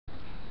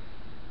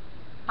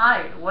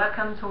Hi,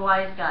 welcome to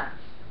Wise Guy.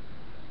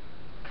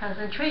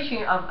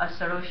 Concentration of a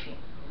solution,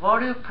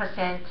 volume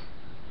percent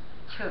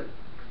 2.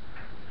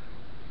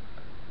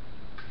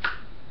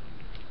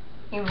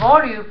 In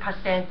volume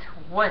percent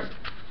 1,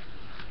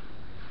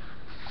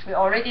 we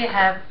already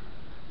have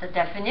the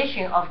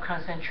definition of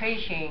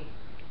concentration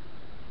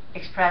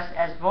expressed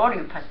as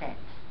volume percent,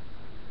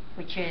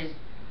 which is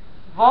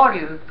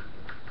volume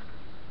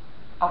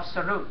of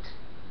solute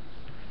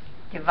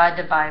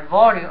divided by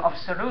volume of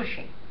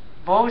solution,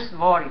 both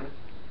volume,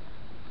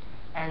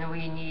 and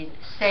we need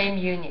same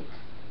unit,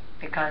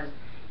 because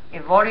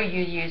if volume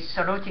you use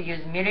solute, you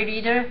use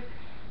milliliter,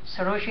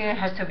 solution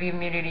has to be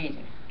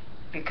milliliter,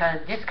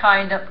 because this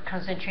kind of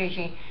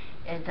concentration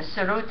is the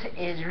solute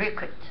is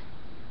liquid.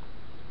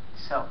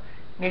 So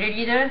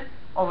milliliter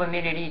over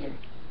milliliter,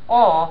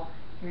 or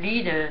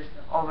liters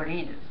over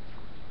liters.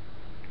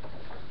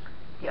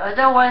 The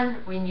other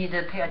one we need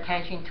to pay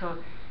attention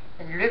to,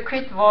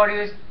 liquid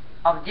volumes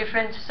of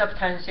different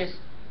substances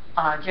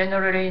are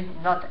generally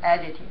not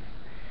additive,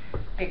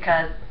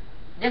 because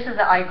this is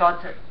I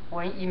got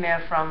one email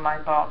from my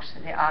box.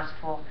 They asked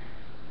for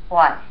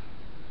why.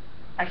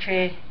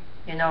 Actually,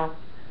 the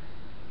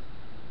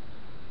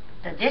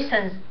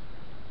distance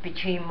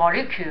between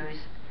molecules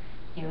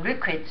in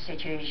liquid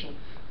situation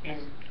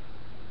is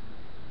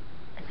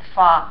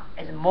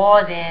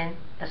more than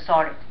the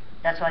solid.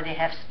 That's why they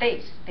have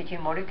space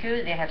between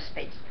molecules. They have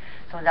space,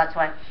 so that's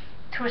why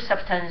two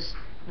substances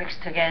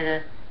mixed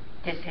together,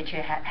 this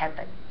actually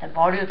happen. The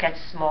volume gets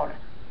smaller.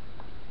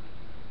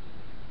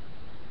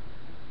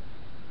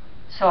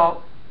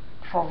 So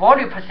for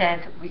volume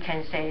percent, we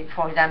can say,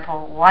 for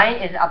example, wine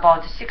is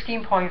about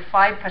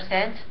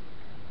 16.5%,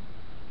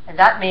 and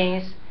that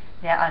means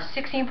there are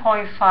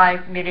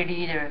 16.5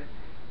 milliliter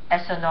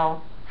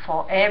ethanol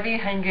for every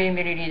 100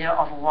 milliliter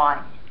of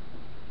wine.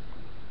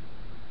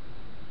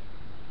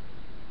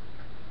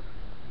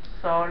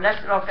 So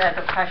let's look at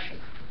the question.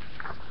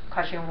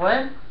 Question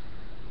 1.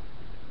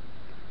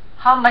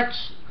 How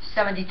much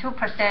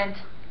 72%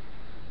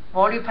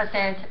 volume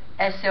percent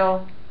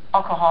ethyl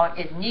alcohol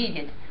is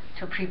needed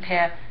to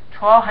prepare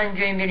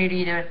 1200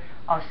 milliliter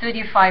of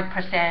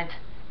 35%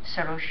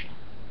 solution?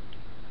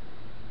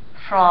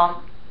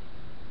 From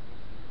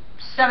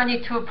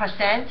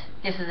 72%,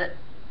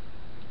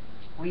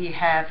 we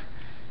have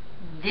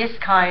this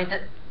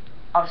kind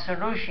of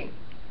solution,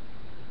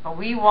 but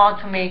we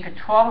want to make a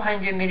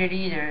 1200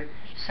 milliliter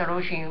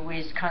solution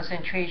with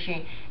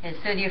concentration is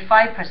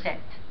 35%.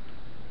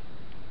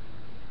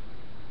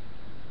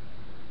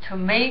 To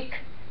make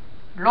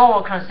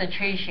lower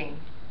concentration,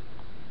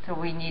 so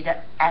we need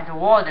to add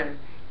water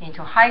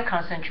into high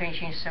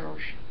concentration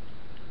solution,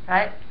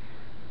 right?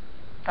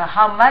 But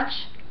how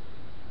much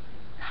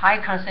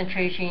high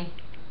concentration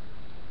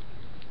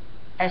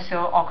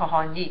ethyl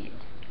alcohol needed?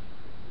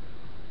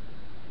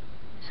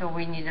 So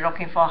we need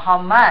looking for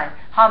how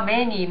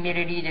many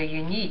milliliter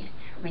you need.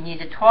 We need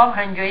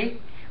 1200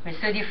 with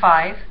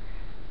 35,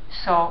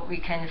 so we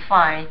can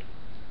find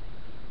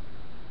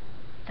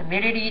the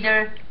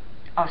milliliter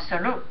of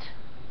solute.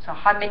 So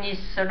how many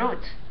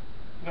solute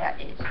there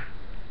is?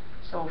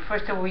 So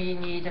first we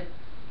need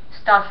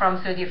start from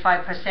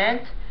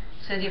 35%.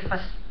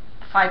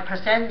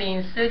 35%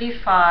 means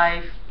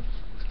 35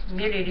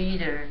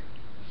 milliliter.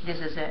 This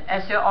is an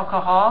ethyl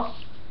alcohol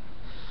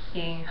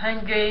in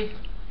 100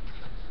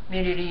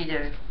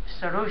 milliliter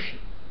solution.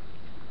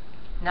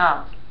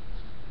 Now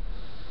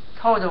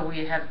total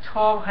we have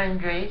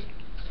 1200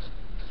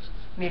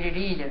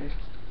 milliliter,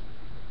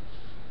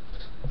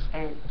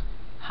 and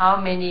how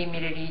many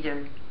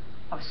milliliter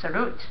of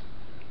solute?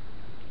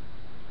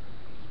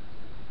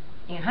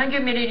 In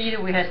 100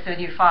 milliliter we have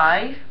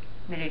 35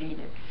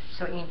 milliliter.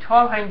 So in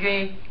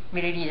 1200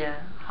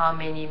 milliliter, how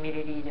many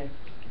milliliter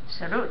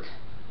solute?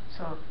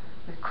 So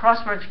with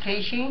cross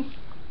multiplication,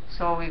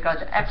 so we got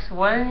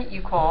x1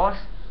 equals,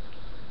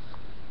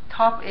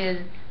 top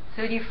is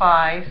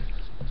 35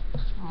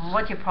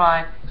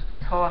 multiply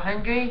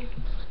 1200,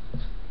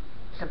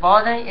 the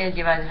bottom is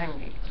divided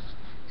 100.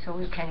 So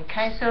we can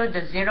cancel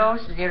the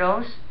zeros.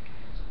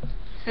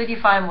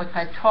 35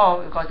 multiplied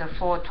 12, we got the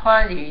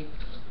 420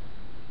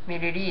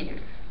 milliliter.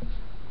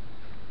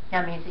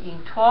 That means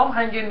in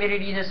 1200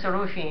 milliliter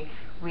solution,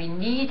 we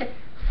need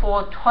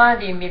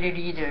 420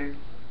 milliliter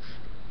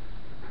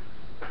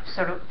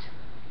solute.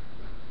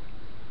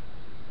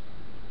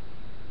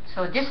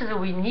 So this is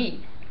what we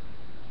need.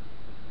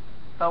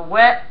 But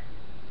where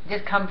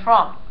this come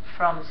from?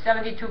 From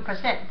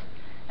 72%.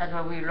 That's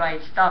why we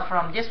write start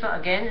from this one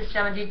again.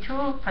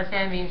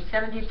 72% means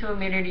 72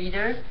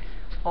 milliliter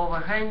over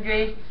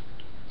 100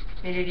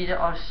 milliliter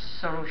of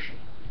solution.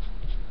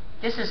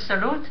 This is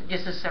solute,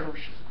 this is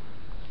solution.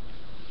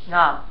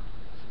 Now,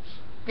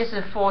 this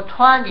is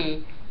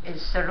 420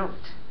 is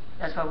solute.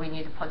 That's why we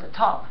need to put the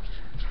top.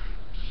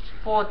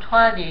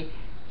 420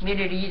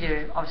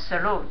 milliliter of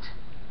solute.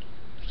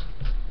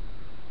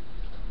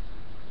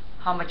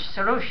 How much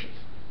solution?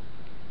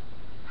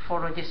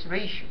 Follow this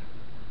ratio.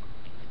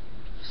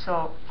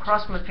 So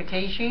cross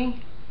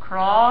multiplication,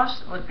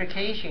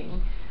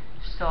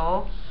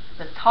 so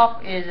the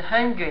top is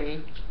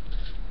 100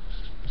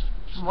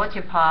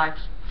 multiply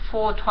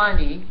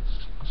 420,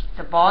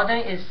 the bottom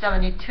is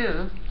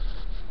 72.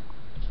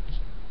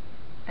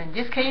 In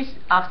this case,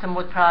 after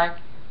multiply,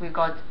 we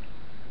got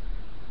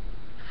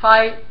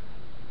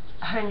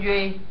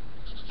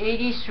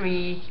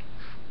 583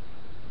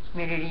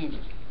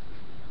 milliliters.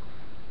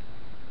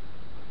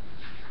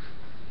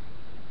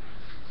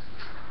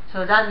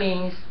 So that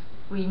means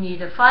we need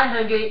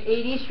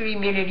 583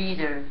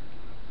 milliliters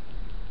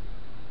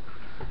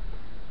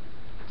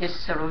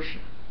this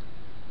solution.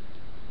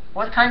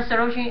 What kind of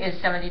solution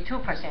is 72%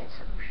 solution,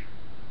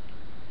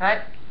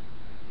 right?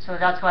 So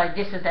that's why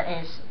this is the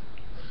answer.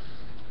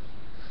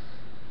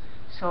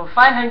 So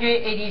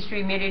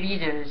 583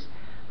 milliliters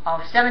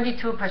of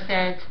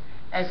 72%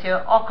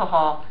 ethyl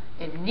alcohol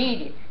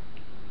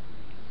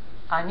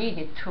are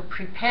needed to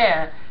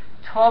prepare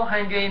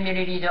 1200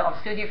 milliliters of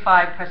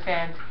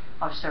 35%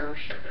 of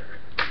solution.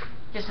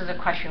 This is a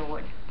question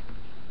 1.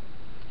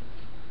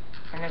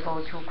 And I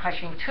go to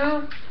question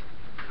 2.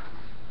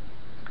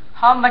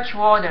 How much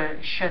water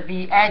should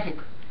be added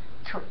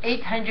to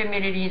 800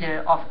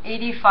 milliliters of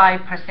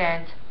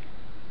 85%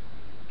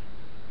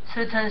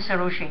 certain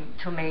solution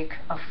to make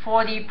a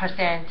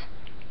 40%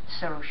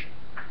 solution?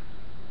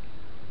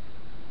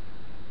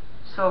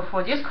 So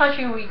for this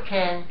question, we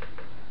can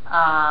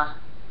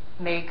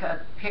make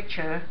a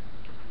picture.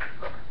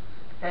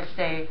 Let's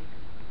say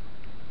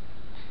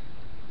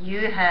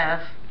you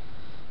have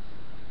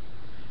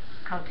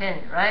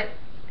container, right?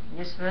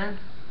 This one,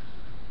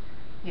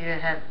 you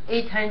have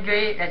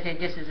 800, let's say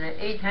this is an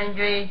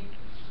 800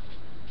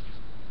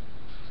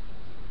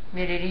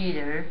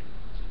 milliliter,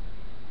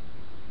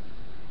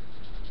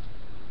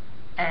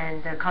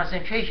 and the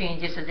concentration,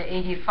 this is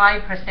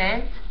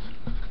 85%.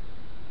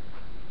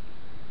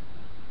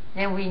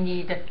 Then we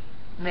need to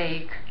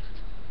make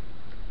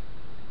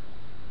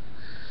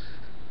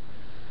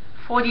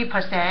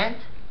 40%,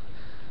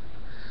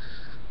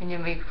 and you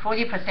make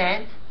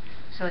 40%.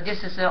 So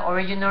this is the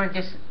original,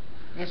 this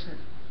is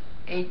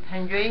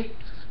 800,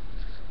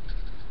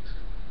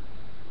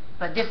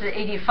 but this is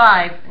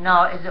 85.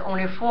 Now it's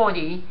only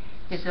 40.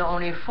 This is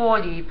only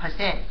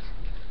 40%.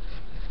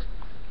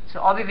 So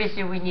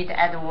obviously we need to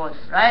add water,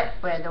 right?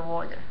 We add the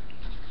water.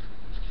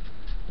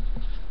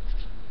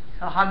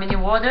 So how many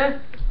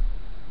water?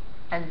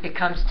 And it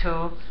becomes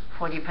to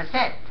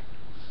 40%.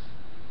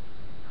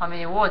 How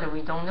many water?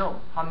 We don't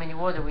know. How many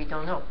water? We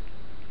don't know.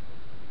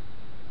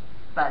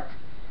 But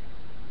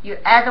you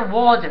add the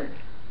water,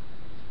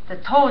 the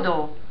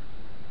total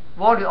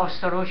volume of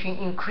solution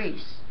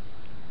increase,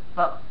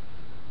 but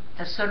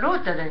the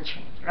solute doesn't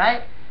change,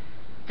 right?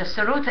 The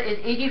solute is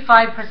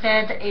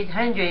 85%,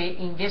 800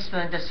 in this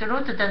one. The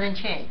solute doesn't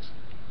change.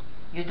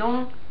 You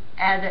don't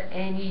add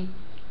any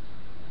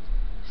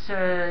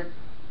solute.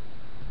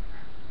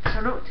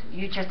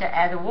 You just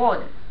add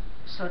water.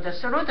 So the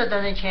solute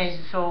doesn't change.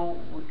 So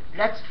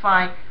let's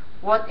find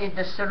what is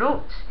the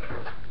solute.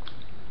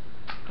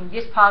 In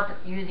this part,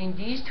 using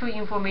these two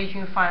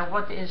information, find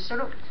what is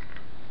solute.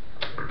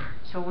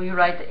 So we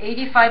write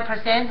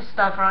 85%,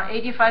 start from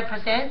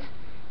 85%,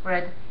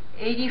 write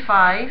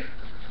 85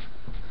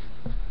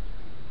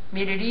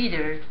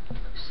 milliliter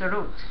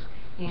solute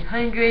in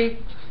 100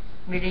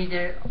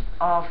 milliliter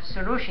of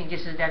solution.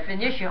 This is the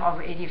definition of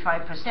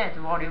 85%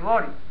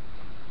 volume.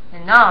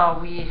 And now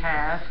we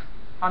have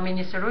how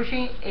many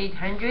solution?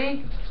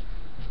 800.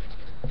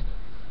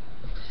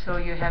 So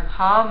you have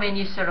how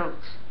many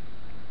solutes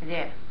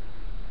there?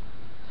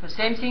 So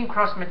same thing,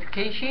 cross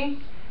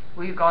multiplication.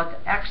 We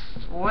got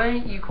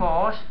x1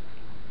 equals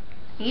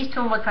these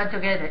two multiply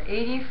together,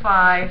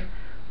 85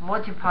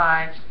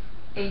 multiply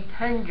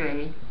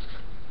 800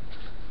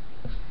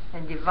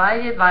 and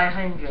divided by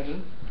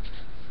 100.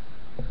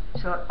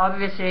 So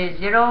obviously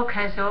 0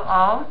 cancel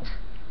out,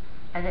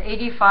 and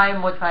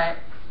 85 multiply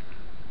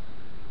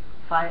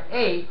by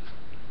 8,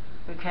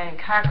 we can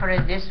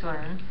calculate this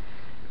one.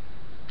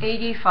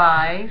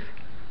 85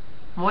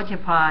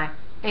 multiply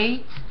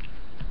 8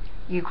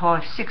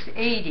 equals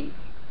 680.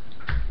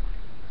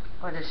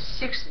 Or the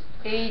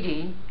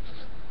 680,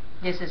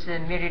 this is a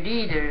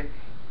milliliter,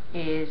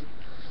 is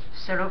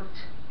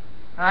solute,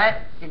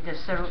 right? It's the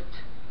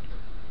solute.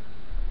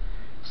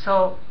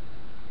 So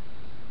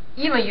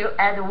even you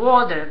add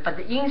water, but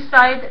the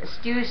inside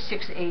still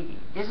 680.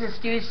 This is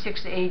still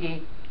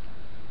 680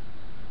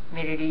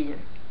 milliliter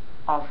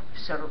of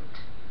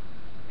solute.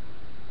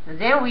 So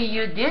then we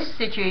use this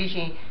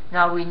situation.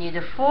 Now we need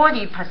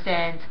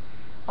 40%,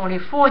 only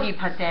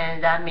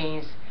 40%. That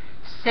means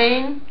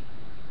same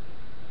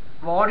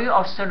volume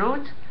of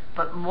solute,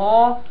 but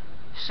more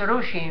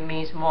solution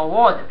means more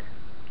water.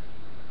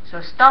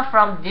 So start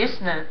from this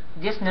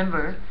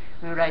number.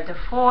 We write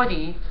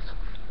 40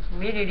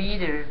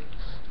 milliliter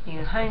in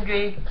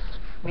 100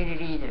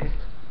 milliliter.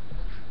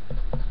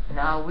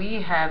 Now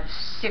we have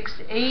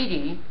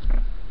 680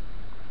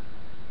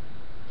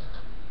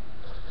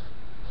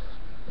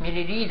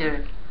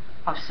 milliliter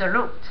of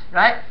solute,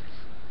 right?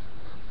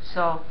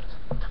 So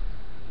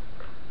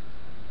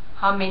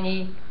how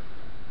many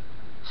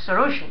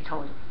solution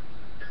total?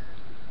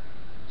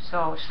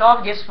 So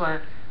solve this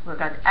one. We've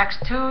got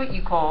x2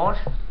 equals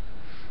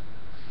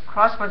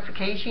cross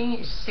multiplication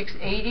is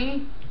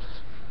 680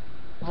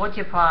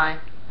 multiply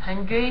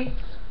 100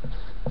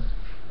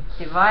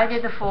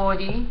 divided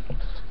 40.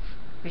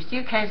 We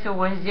still cancel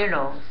 1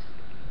 zeros.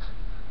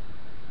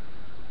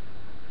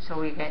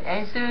 So we get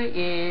answer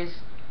is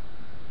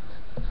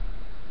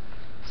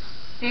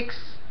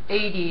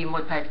 680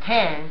 multiplied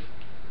 10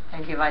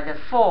 and divided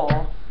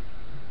 4.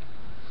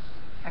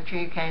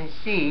 Actually, you can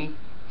see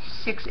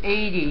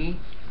 680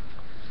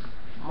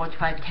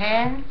 multiplied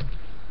 10,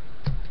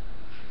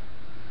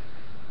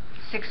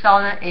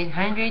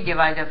 6,800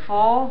 divided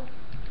 4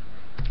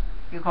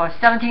 equals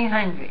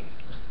 1,700.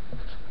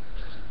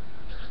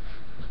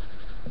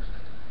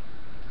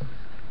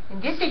 In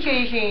this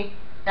situation,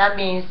 that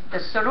means the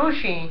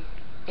solution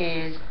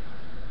is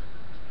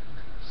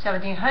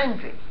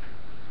 1,700.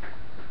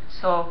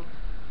 So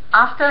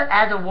after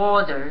add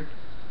water,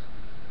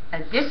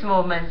 at this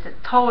moment the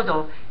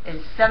total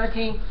is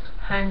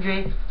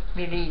 1,700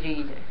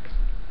 milliliter.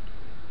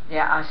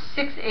 There are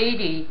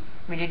 680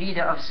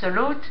 milliliter of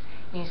solute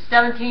in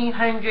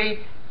 1,700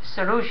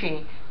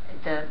 solution.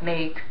 The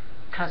make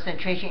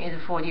concentration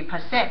is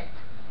 40%.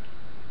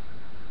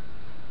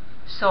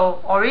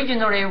 So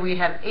originally we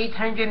have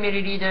 800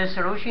 milliliter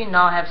solution,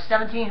 now have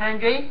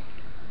 1,700.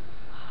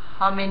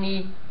 How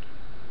many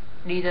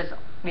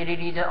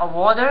milliliter of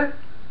water?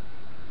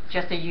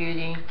 Just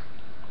using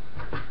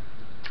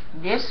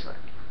this one.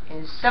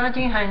 In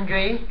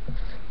 1,700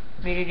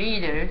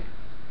 milliliter,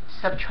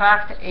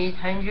 subtract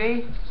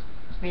 800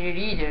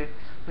 milliliter,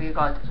 we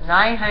got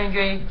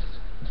 900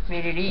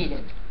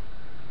 milliliter.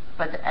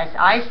 But as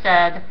I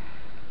said,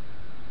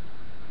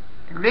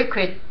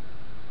 liquid,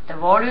 the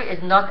volume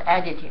is not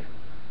additive,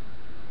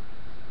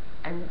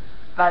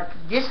 but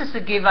this is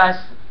to give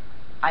us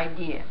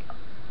idea.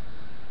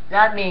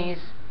 That means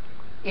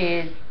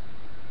is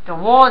the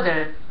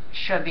water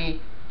should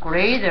be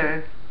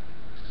greater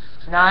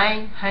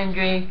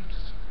 900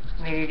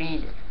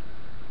 milliliter.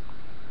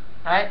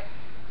 Right?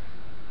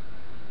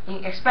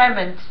 In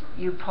experiment,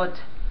 you put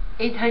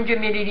 800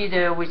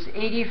 milliliter with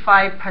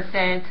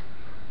 85%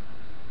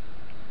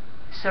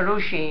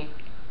 solution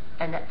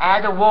and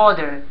add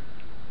water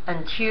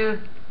until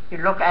you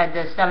look at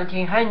the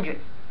 1,700.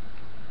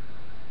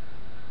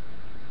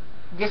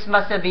 This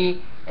must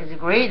be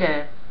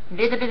greater,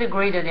 little bit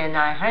greater than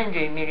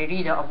 900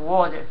 milliliter of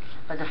water,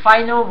 but the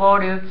final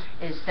volume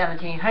is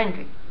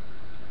 1,700.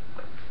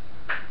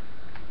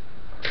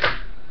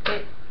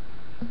 Okay.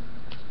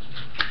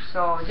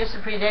 So this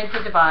is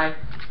presented by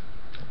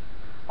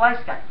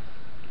Weisgeist.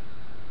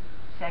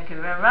 Thank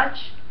you very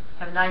much.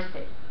 Have a nice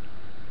day.